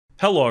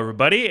Hello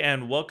everybody,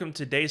 and welcome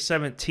to day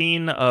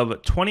 17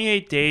 of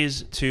 28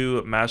 days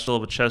to Master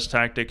Level Chess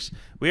Tactics.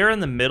 We are in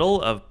the middle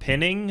of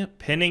pinning,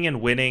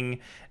 and winning,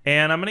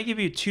 and I'm going to give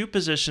you two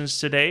positions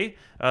today.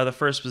 The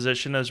first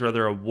position is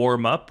rather a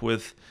warm-up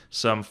with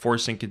some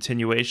forcing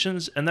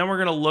continuations, and then we're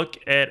going to look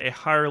at a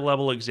higher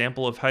level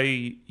example of how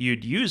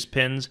you'd use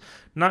pins,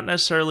 not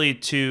necessarily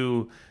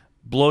to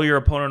blow your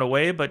opponent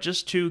away, but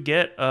just to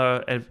get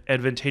an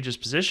advantageous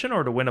position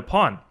or to win a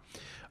pawn.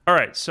 All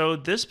right, so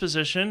this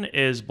position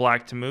is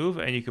black to move,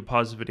 and you can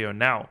pause the video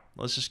now.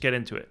 Let's just get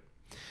into it.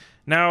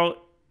 Now,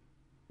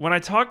 when I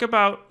talk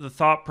about the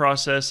thought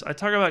process, I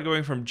talk about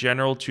going from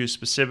general to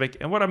specific,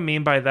 and what I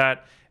mean by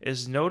that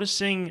is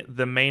noticing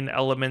the main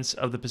elements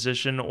of the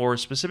position or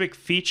specific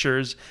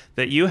features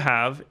that you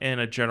have in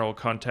a general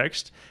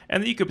context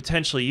and that you could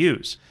potentially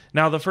use.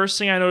 Now, the first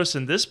thing I noticed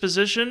in this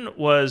position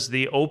was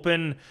the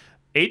open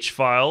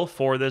H-file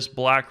for this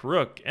black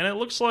rook, and it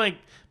looks like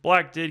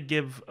black did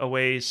give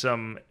away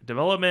some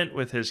development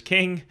with his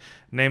king,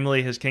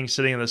 namely his king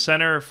sitting in the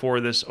center for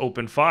this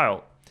open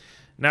file.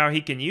 Now he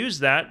can use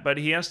that, but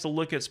he has to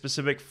look at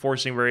specific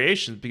forcing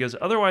variations because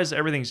otherwise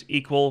everything's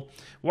equal.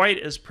 White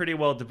is pretty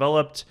well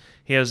developed.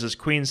 He has his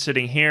queen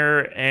sitting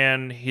here,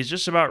 and he's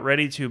just about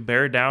ready to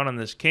bear down on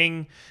this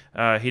king.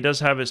 He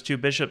does have his two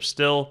bishops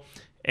still,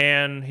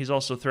 and he's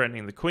also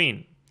threatening the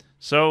queen.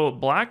 So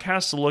black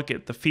has to look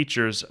at the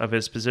features of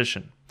his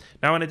position.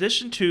 Now, in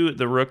addition to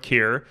the rook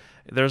here,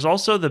 there's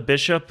also the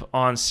bishop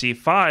on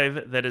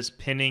c5 that is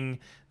pinning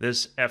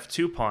this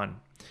f2 pawn.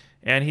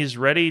 And he's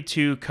ready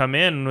to come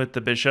in with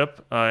the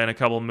bishop in a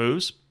couple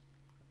moves.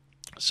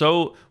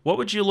 So what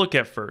would you look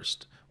at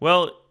first?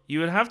 Well, you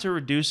would have to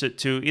reduce it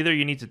to either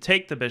you need to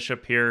take the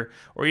bishop here,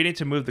 or you need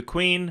to move the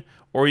queen,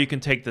 or you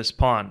can take this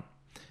pawn.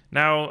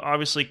 Now,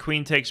 obviously,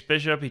 queen takes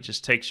bishop. He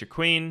just takes your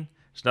queen.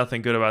 There's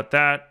nothing good about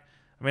that.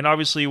 I mean,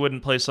 obviously, you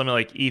wouldn't play something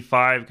like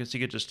e5 because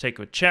you could just take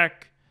with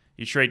check.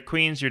 You trade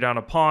queens, you're down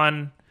a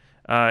pawn,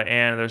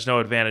 and there's no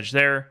advantage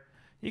there.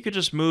 You could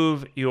just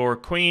move your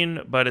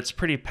queen, but it's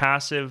pretty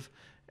passive,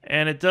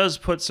 and it does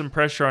put some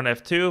pressure on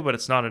f2, but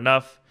it's not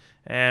enough,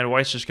 and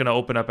white's just going to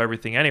open up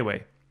everything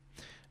anyway.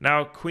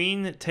 Now,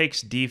 queen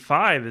takes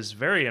d5 is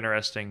very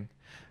interesting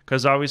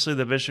because obviously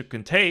the bishop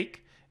can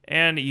take,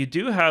 and you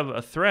do have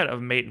a threat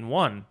of mate in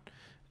one,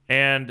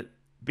 and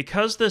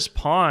because this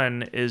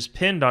pawn is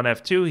pinned on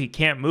f2, he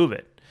can't move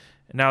it.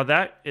 Now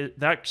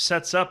that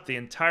sets up the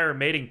entire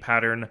mating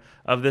pattern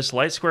of this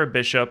light square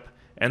bishop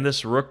and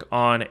this rook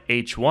on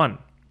h1.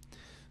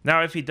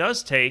 Now if he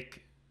does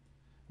take,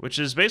 which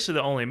is basically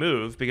the only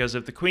move, because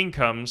if the queen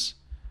comes,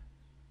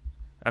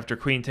 after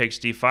queen takes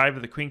d5,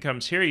 if the queen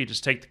comes here, you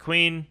just take the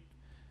queen,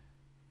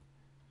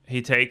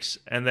 he takes,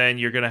 and then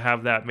you're going to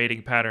have that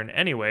mating pattern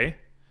anyway.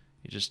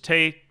 You just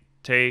take,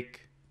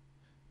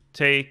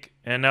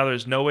 and now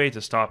there's no way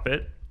to stop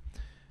it.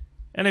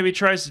 And if he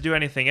tries to do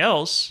anything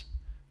else,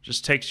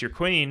 just takes your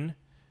queen,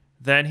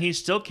 then he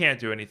still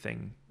can't do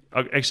anything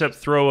except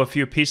throw a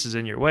few pieces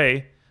in your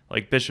way,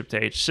 like bishop to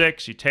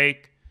h6, you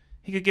take.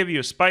 He could give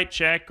you a spite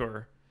check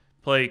or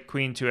play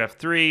queen to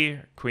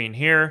f3, queen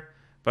here,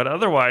 but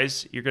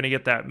otherwise you're going to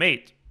get that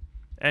mate.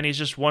 And he's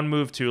just one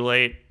move too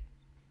late,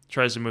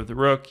 tries to move the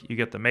rook, you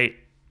get the mate.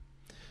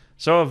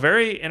 So a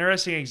very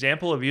interesting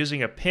example of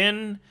using a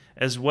pin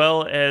as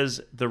well as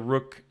the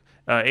rook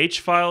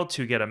h-file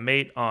to get a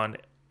mate on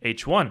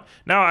h1.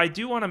 Now, I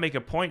do want to make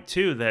a point,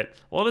 too, that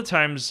a lot of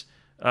times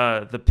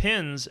the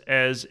pins,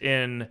 as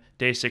in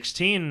day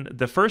 16,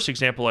 the first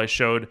example I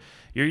showed,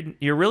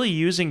 you're really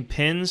using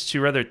pins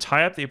to rather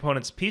tie up the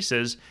opponent's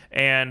pieces,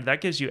 and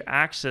that gives you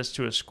access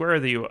to a square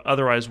that you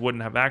otherwise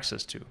wouldn't have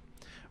access to.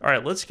 All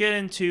right, let's get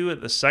into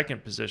the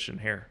second position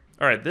here.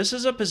 All right, this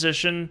is a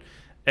position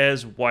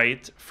as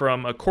white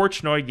from a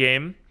Korchnoi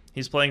game.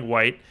 He's playing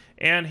white,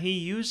 and he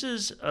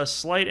uses a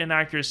slight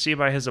inaccuracy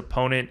by his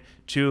opponent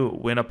to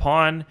win a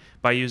pawn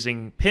by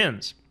using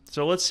pins.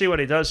 So let's see what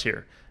he does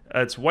here.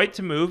 It's white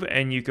to move,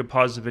 and you could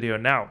pause the video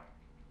now.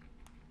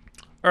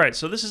 All right,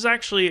 so this is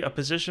actually a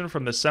position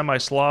from the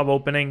semi-Slav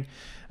opening,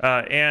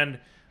 and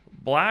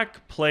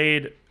black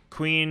played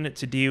queen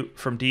to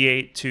from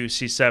d8 to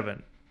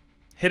c7.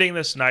 Hitting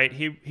this knight,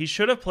 he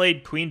should have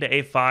played queen to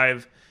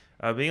a5,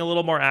 being a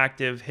little more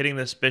active, hitting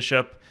this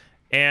bishop,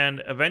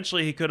 and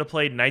eventually he could have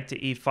played knight to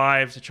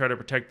e5 to try to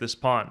protect this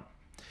pawn.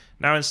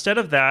 Now, instead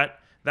of that,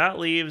 that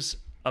leaves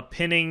a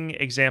pinning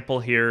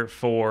example here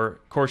for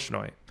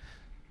Korchnoi.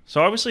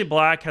 So obviously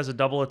black has a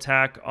double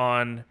attack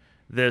on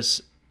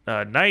this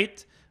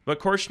knight, but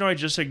Korchnoi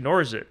just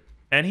ignores it,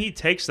 and he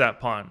takes that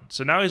pawn.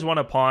 So now he's won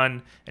a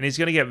pawn, and he's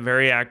going to get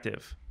very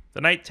active. The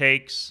knight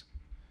takes,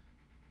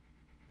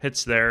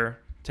 hits there,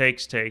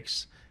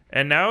 takes,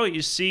 and now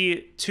you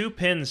see two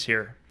pins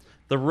here.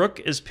 The rook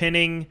is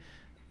pinning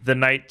the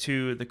knight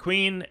to the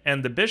queen,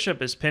 and the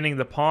bishop is pinning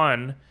the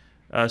pawn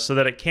so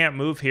that it can't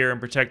move here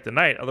and protect the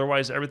knight.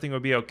 Otherwise, everything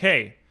would be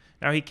okay.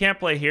 Now, he can't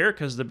play here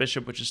because the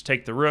bishop would just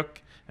take the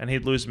rook, and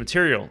he'd lose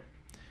material.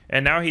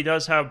 And now he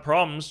does have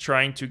problems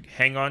trying to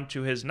hang on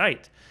to his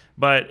knight,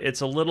 but it's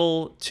a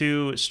little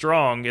too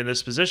strong in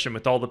this position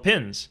with all the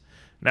pins.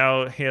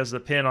 Now he has the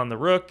pin on the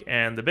rook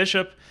and the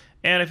bishop,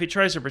 and if he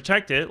tries to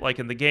protect it, like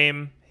in the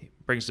game, he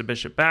brings the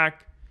bishop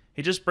back,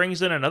 he just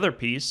brings in another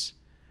piece,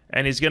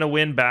 and he's going to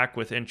win back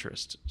with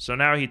interest. So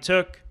now he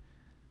took,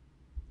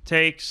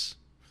 takes,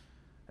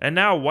 and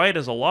now white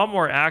is a lot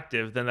more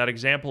active than that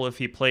example if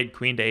he played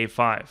queen to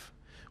a5.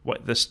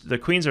 The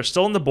queens are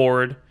still on the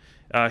board,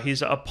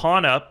 he's a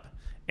pawn up,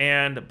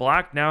 and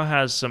black now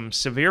has some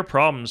severe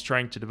problems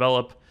trying to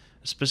develop,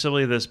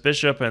 specifically this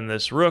bishop and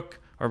this rook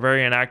are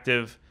very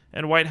inactive,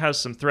 and white has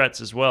some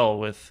threats as well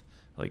with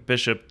like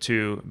bishop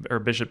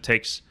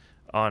takes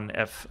on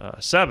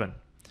f7.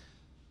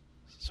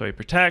 So he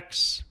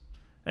protects,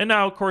 and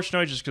now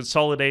Korchnoi just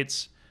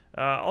consolidates.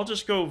 I'll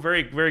just go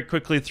very, very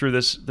quickly through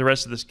the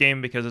rest of this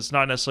game because it's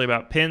not necessarily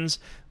about pins,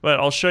 but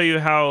I'll show you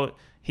how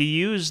he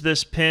used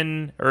this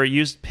pin, or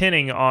used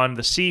pinning on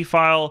the c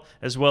file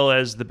as well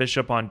as the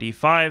bishop on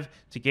d5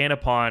 to gain a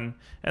pawn,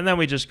 and then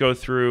we just go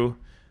through,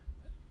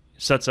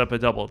 sets up a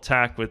double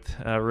attack with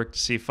rook to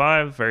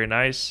c5, very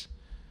nice.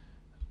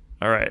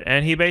 All right,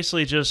 and he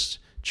basically just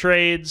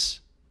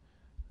trades,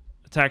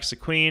 attacks the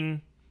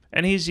queen,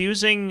 and he's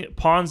using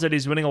pawns that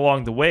he's winning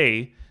along the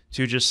way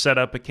to just set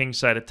up a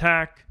kingside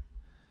attack.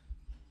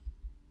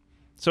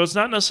 So it's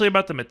not necessarily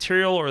about the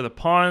material or the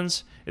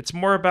pawns, it's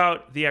more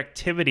about the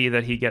activity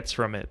that he gets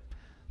from it.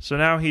 So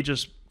now he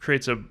just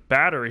creates a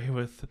battery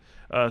with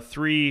a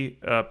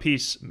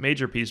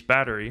major piece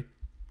battery.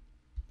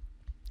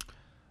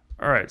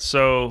 All right,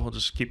 so we'll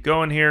just keep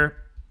going here.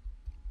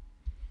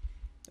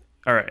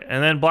 All right,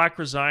 and then black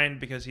resigned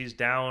because he's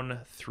down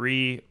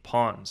 3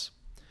 pawns.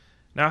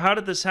 Now, how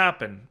did this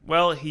happen?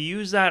 Well, he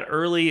used that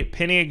early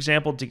pinning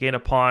example to gain a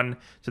pawn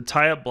to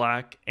tie up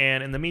black,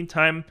 and in the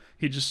meantime,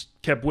 he just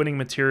kept winning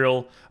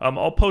material.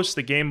 I'll post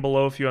the game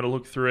below if you want to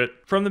look through it.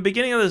 From the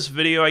beginning of this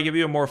video, I give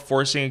you a more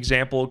forcing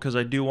example because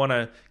I do want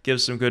to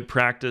give some good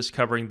practice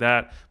covering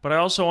that, but I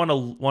also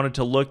wanted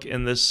to look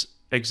in this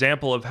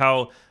example of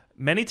how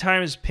many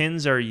times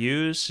pins are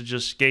used to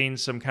just gain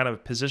some kind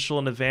of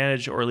positional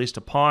advantage, or at least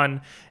a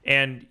pawn,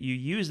 and you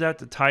use that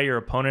to tie your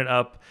opponent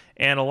up.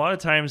 And a lot of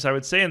times, I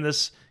would say in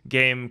this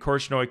game,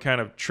 Korchnoi kind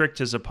of tricked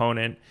his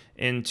opponent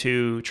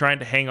into trying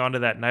to hang on to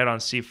that knight on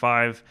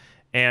c5,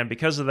 and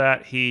because of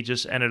that, he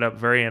just ended up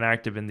very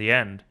inactive in the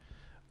end.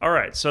 All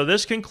right, so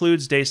this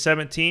concludes day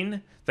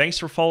 17. Thanks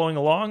for following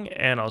along,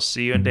 and I'll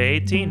see you in day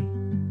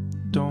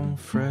 18. Don't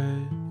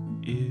fret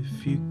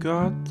if you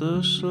got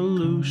the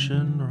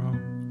solution wrong.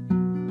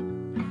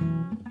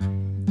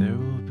 There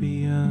will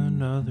be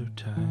another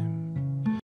time.